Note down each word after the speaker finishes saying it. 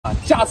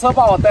驾车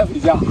把我带回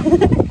家。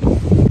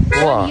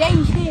哇，愿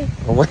意去？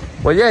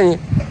我愿意。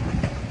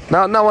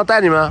那我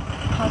带你们。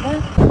好的。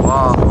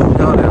哇，好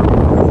漂亮。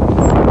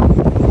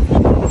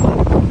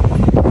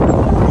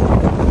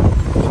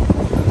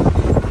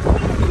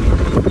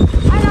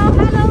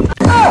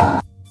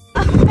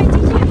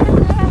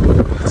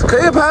可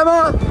以拍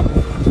吗？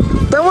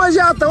等我一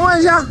下，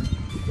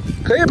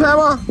可以拍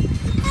吗？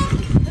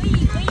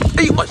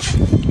可以。哎呦我去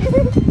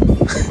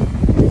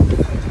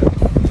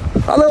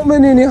！Hello， 美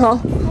女你好。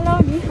Hello，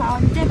 你好，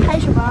你在拍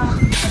什么？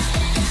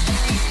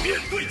面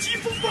对疾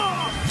风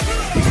吧！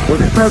我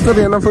在拍这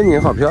边的风景，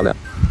好漂亮。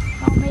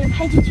好，我们也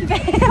拍进去呗。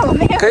我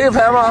们也可以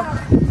拍吗？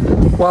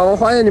哇，我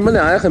发现你们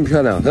俩也很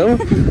漂亮，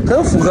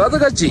很符合这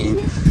个景。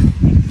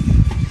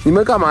你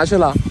们干嘛去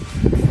了？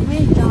我们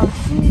找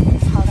猪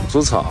草的。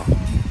猪草。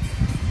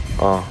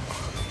啊，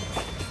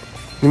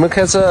你们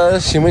开车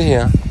行不行？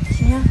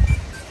行啊。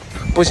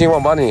不行，我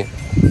帮你。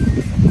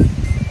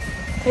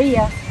可以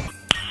啊。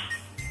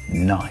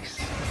Nice。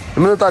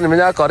能不能到你们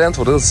家搞点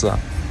土豆吃啊？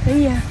可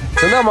以啊。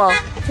真的吗？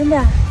真的。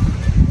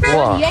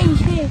哇，你愿意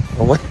去？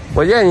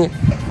我愿意。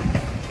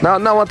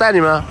那我带你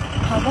们。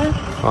好的。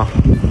啊，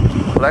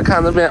我来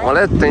看这边，我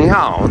来等一下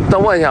啊，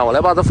等我一下，我来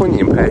把这风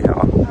景拍一下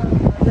啊。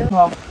好的。你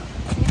好。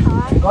你好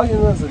啊。很高兴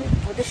认识你。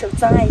我的手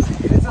脏了一下。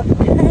没事。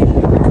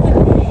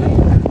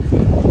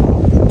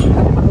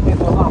没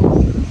多大吗？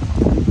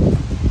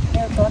没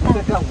有多大。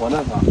在干活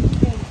呢是吧？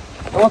对。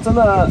那我真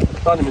的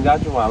到你们家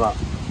去玩了，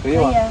可以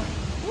吗？可以啊。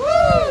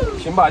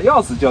请把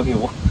钥匙交给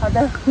我。好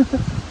的。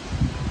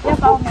要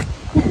把我们。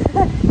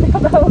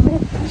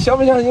你相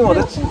不相信我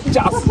的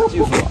驾驶技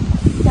术？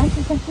相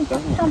信，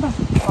上吧。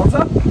好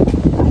的。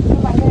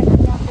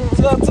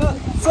这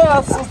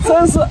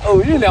真是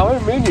偶遇两位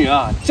美女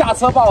啊！驾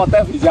车把我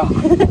带回家。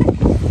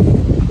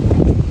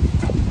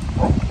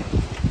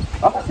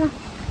好，上。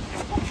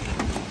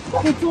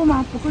会坐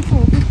吗？不会坐，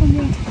我会后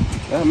面。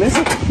没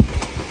事。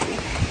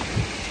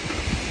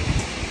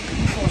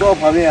坐我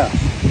旁边。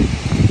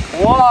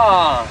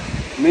哇，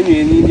美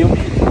女你牛逼！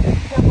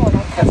要不我来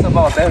开车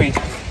把我带回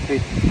家，对。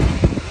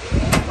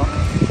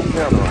这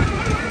样的吧。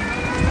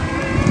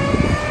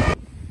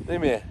妹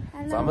妹，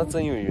咱们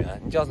真有缘。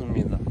你叫什么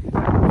名字？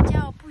我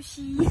叫布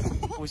西。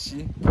布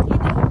西。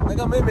那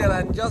个妹妹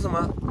呢？你叫什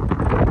么？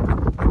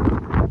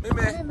妹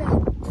妹。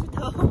秃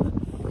头。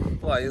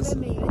不好意思。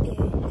妹妹有点。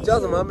你叫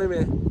什么？妹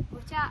妹？我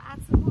叫阿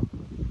子墨。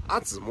阿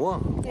子墨。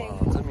对。哇，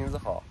这名字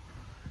好。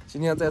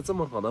今天在这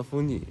么好的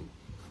风景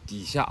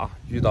底下啊，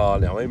遇到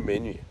两位美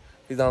女，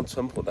非常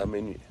淳朴的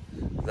美女。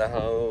然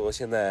后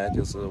现在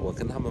就是我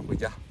跟他们回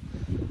家。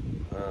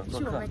去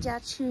我们家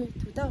吃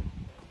土豆。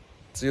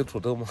只有土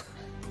豆吗？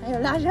还有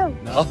腊肉。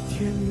好。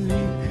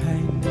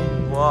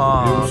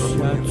哇，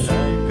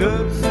歌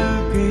词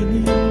给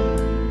你，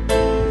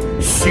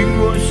心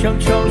若像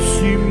潮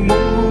汐，梦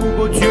如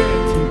果决堤，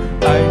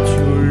爱就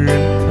任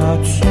它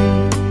去。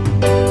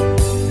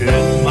圆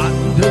满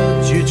的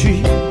结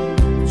局，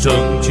终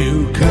究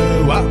可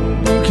望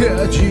不可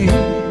及。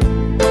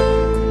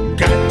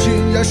感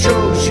情要熟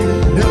悉，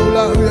流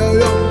浪要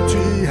勇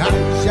气，还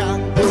想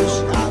不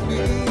下你。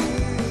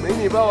美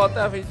女把我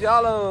带回家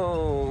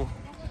喽。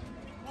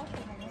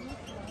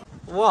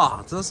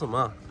哇，这是什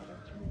么？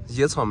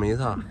野草莓是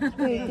吧？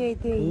对。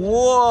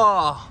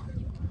哇，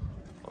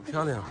好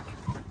漂亮！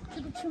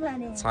这个吃不来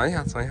的。尝一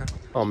下。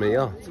草莓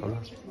啊，尝尝。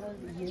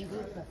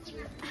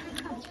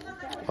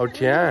好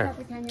甜。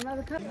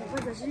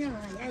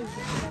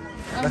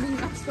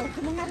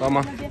知道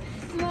吗？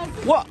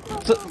哇，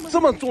这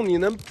么重你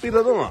能背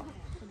得动啊？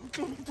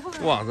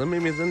哇，这妹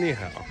妹真厉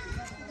害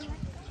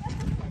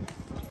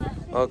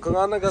啊！刚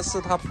刚那个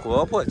是她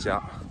婆婆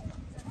家。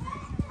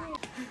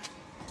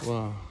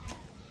哇，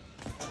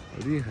好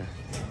厉害！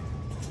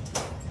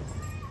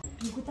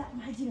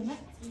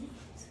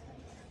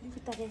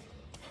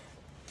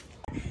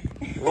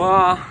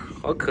哇，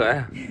好可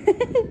爱！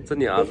这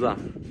你儿子啊？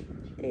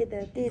对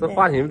的。这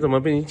发型怎么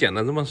被你剪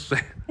得这么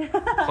帅？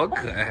好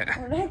可爱！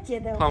我乱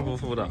剪的。胖乎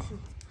乎的。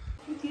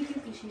你丢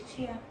给谁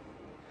吃呀？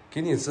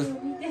给你吃。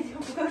你一点都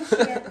不够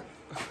吃。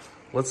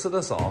我吃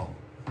的少，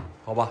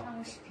好吧？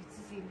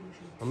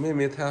我妹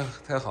妹太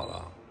好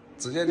了，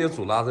直接就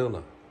煮腊肉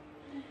了，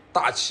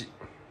大气。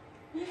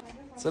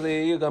这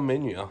里有个美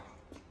女啊，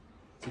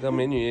这个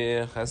美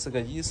女还是个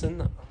医生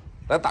呢，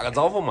来打个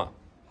招呼嘛。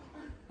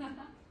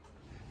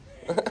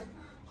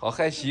好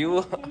害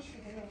羞。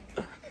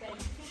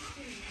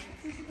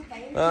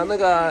那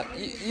个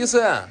医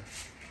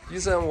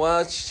生，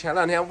我前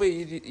2天胃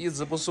一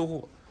直不舒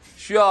服，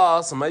需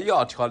要什么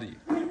药调理？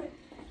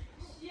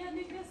需要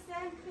那个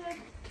3颗。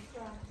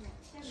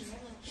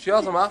需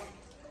要什么？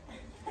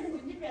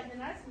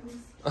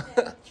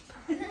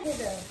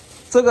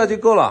这个就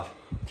够了。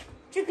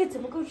这个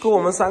怎么够？够我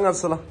们3个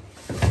吃了。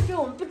这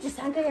我们不止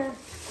3个呀。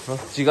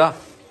几个？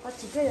好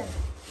几个人。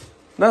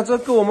那这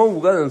够我们5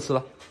个人吃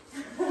了。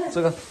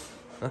这个，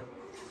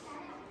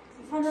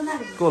放在那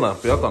里。够了，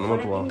不要搞那么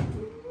多。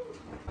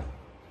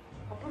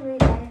好不容易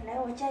来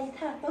我家一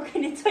趟，多给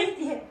你做一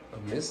点。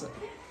没事，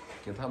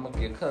给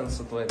客人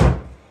吃多一点。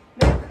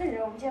没有客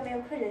人，我们家没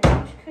有客人，不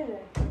是客人。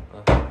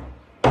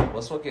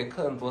我说给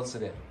客人多吃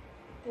点，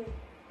对，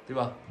对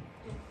吧？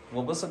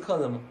我不是客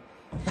人吗？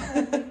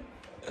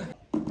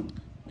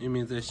妹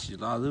妹在洗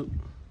腊肉。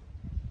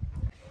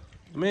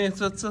妹，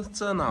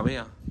这哪位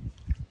啊？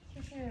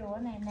这是我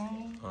奶奶。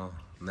啊，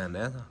奶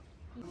奶她。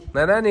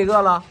奶奶你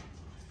饿了？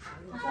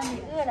我说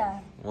你饿了。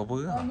我不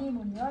饿。你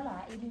没有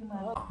拿一顿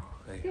吗？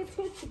哎，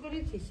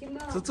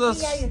这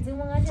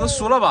这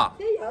熟了吧？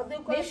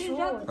没熟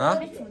啊？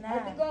没熟呢。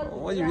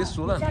我以为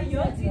熟了。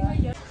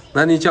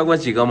那你交过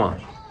几个嘛？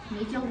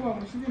没交过，我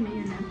现在没有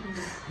男朋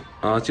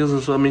友。啊，就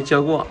是说没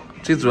交过，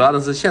最主要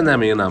的是现在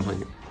没有男朋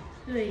友。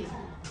对。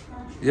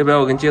要不要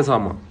我给你介绍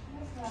嘛？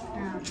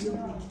不用。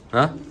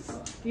啊？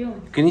不用。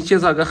给你介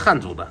绍个汉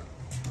族的。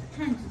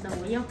汉族的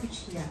我要不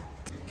起呀。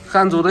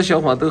汉族的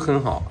小伙都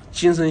很好，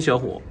精神小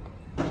伙。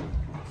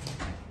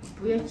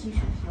不要精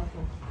神小伙。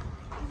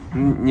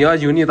你要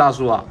油腻大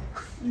叔啊？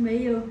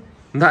没有。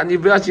那你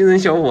不要精神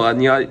小伙，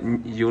你要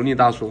油腻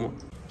大叔吗？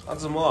阿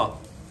子墨，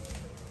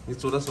你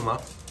煮的什么？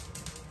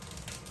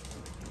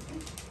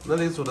那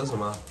里煮的什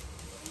么？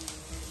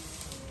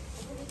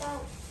我不知道。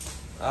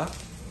啊？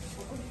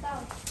我不知道。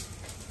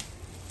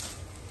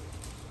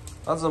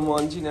阿子墨，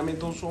你今年没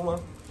读书吗？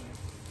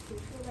读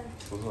书了。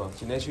不是，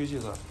今年休息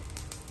是吧？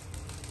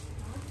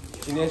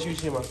今天休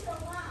息吗？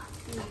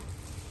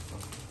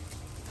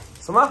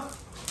什么？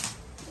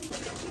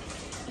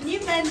你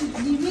把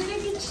里面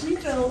那个取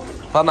走。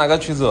把哪个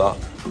取走啊？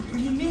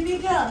里面那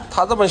个。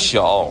它这么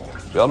小，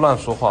不要乱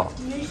说话。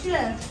没事。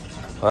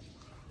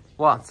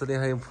哇，这里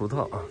还有葡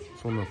萄啊，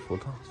种的葡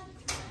萄，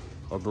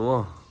好多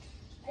啊。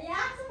哎呀，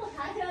这么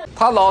长的。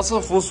他老是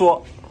胡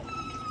说。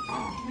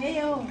没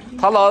有。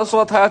他老是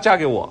说他要嫁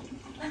给我。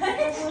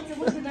我怎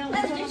么可能？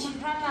那你就娶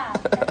她嘛，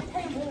她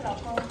又没有老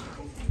公。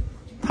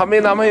他没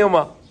男朋友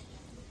吗？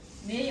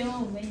没有，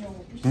我不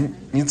喜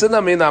你真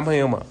的没男朋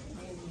友吗？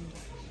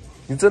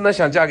你真的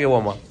想嫁给我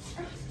吗？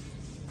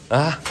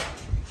啊？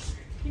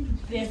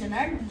别在那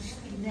儿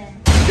呢。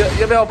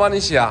要不要我帮你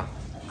洗啊？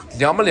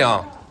凉不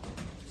凉？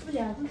不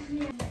凉，不是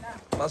凉的。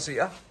拿水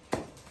啊？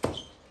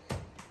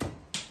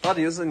到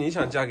底是你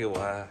想嫁给我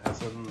还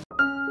是？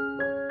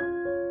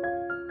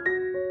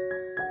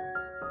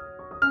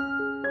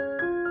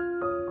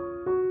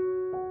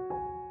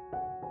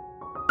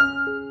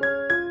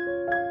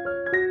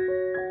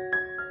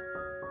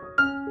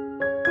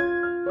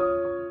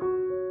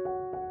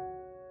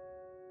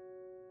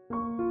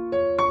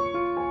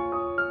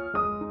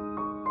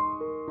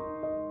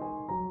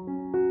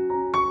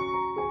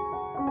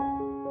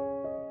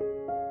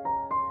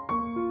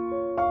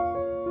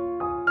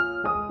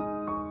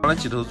养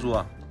了几头猪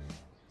啊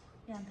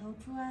？2头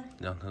猪啊。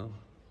2头。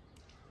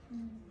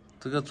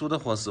这个猪的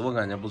伙食我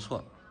感觉不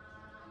错，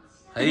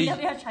还要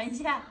不要尝一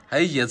下？还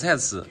有野菜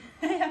吃，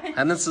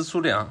还能吃粗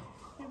粮。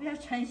要不要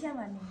尝一下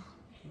嘛你？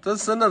这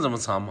生的怎么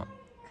尝嘛？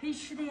可以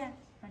吃的呀，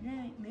反正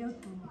没有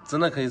毒。真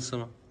的可以吃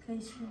吗？可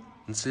以吃。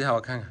你吃一下我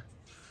看看。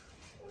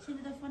现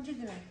在都放这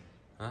个了。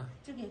啊？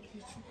这个也可以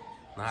吃。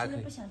哪还可以？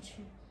现在不想吃。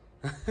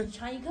你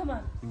尝一个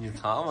嘛。你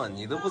尝嘛，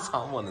你都不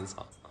尝我能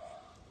尝。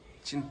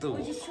净逗我。我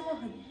已经吃过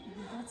很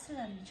多次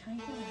了，你尝一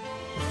个吧。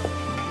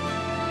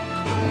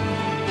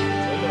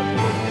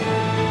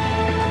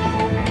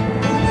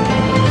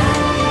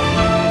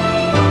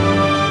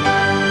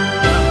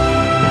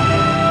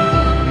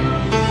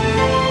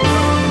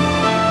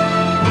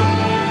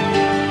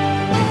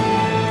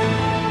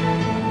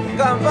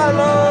干饭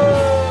喽！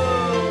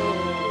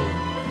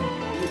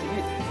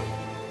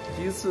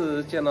第一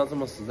次见到这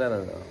么实在的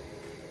人啊！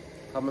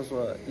他们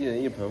说一人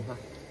1盆饭，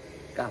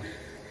干了。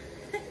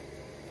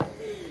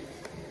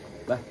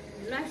来，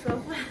你乱说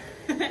话。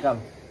干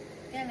了。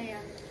干了呀。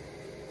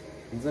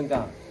你真干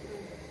了。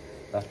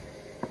来。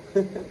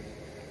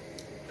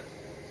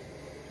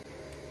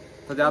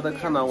大家都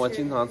看到我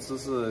经常吃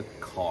是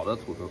烤的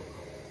土豆，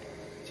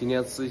今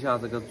天吃一下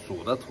这个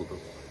煮的土豆。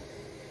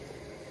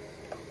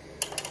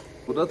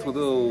煮的土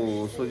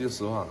豆说句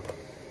实话，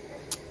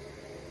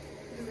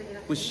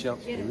不香，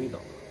没味道。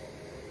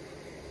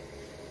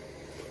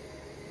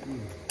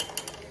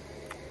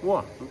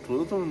哇，这土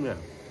豆这么面。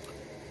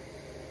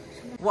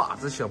哇，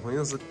这小朋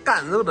友是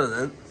干肉的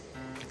人，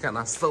看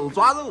他手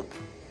抓肉，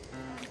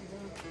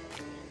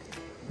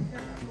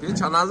你别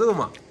抢他肉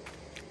嘛，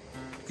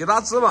给他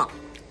吃吧。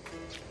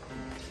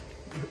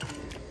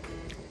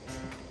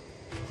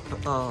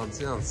啊，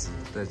这样子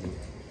带进去。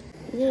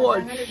我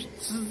去，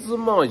芝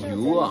麻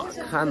油啊，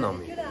看到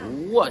没？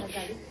我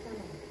去，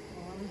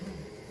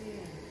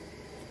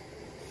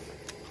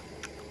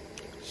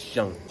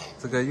香！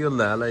这个又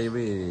来了一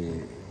位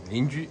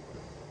邻居，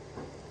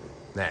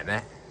奶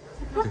奶。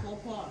她婆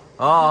婆。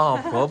哦，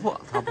婆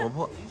婆，她婆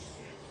婆，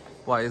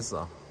不好意思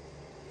啊。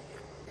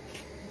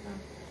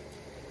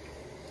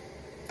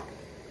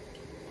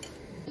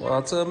哇，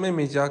这妹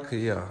妹家可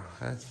以啊，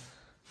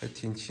还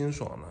挺清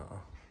爽的啊。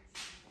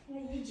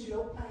1几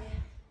楼，哎呀。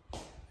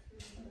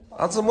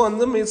阿志墨，你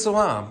怎么没吃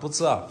饭啊？不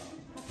吃啊？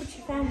他不吃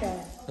饭的。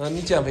啊，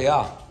你减肥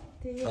啊？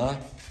对。啊？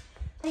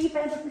他一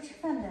般都不吃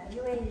饭的，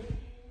因为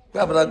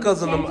怪不得个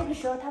子那么。这个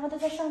时候他们都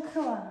在上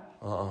课嘛。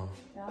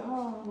然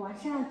后晚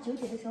上9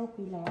点的时候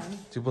回来。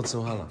就不吃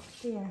饭了。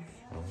对呀。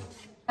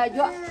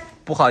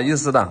不好意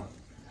思的，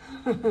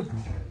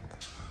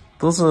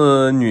都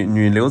是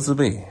女流之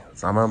辈，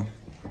咱们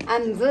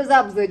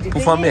不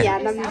方便。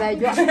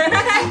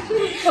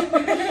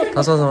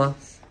他说什么？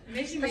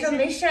他说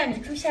没事，你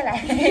住下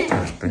来。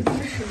对。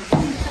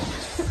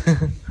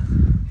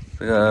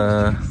这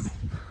个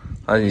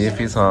阿姨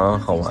非常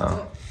好玩啊，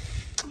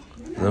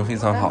人非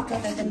常好。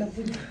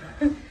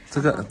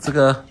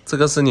这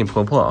个是你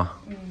婆婆啊？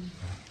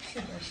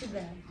是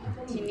的，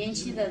挺年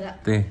轻的。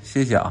对，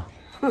谢谢啊。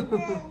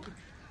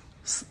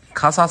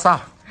咔嚓嚓，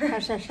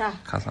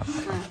咔嚓。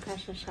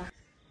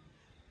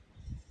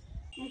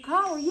你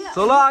看我爷。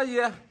走了，阿姨，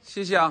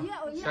谢谢啊，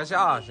下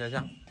下啊，下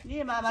下。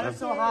你慢慢的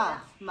走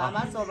哈，慢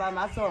慢走，慢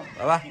慢走。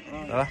拜拜，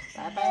拜拜，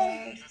拜拜。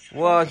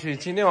我去，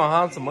今天晚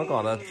上怎么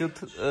搞的？就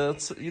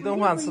吃一顿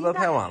饭吃的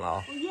太晚了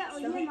啊！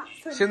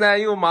现在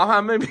又麻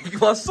烦妹妹给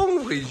我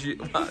送回去，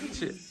我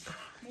去，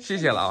谢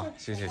谢了啊，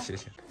谢谢。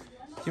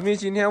因为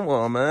今天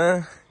我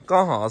们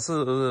刚好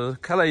是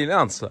开了一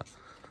辆车，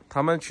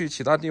他们去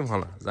其他地方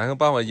了，然后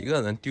把我一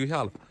个人丢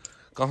下了。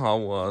刚好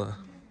我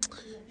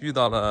遇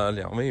到了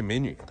2位美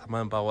女，他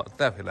们把我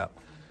带回来了。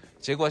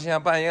结果现在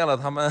半夜了，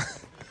他们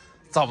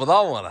找不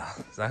到我了，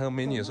然后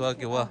美女说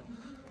给我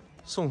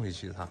送回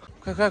去他。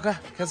快，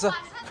开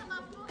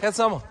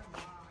车嘛！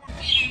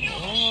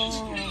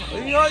哦，哎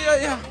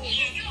呀，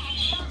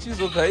技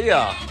术可以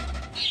啊！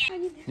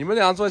你们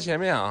俩坐前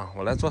面啊，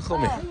我来坐后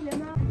面。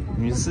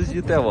女司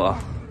机带我，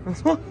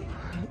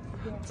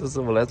这次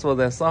我来坐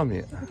在上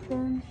面。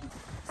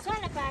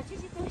算了吧，这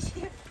些东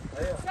西。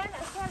哎呀，算了。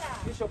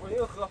给小朋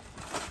友喝。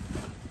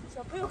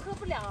小朋友喝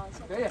不了。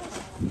可以，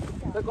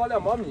再搞2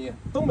包米，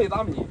东北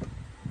大米，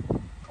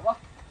好吧？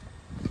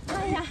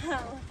哎呀，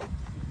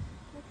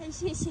我太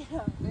谢谢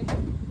了。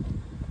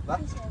来，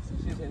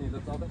谢谢你的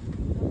招待。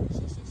谢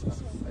谢。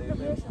有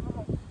没有什么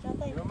好招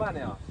待？你们慢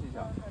点啊，谢谢。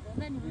好的，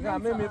那你们你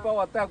看妹妹把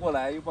我带过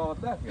来，又把我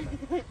带回来。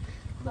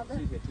好的，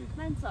谢谢。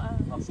慢走啊，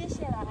谢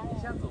谢了。你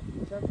先走，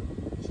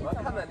我要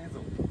看着你走。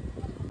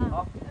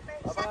好，拜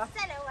拜。下次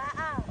再来玩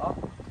啊。好，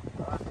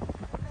拜拜。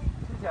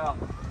谢谢啊。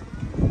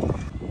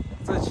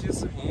这期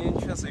视频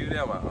确实有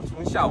点晚，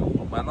从下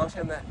午玩到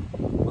现在，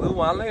我都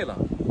玩累了。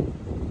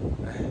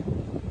哎，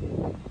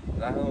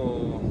然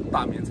后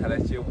大明才来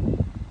接我，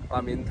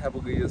大明太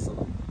不够意思了，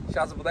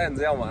下次不带你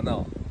这样玩的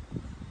哦。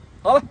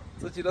好了，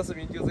这期的视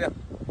频就这样，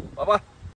拜拜。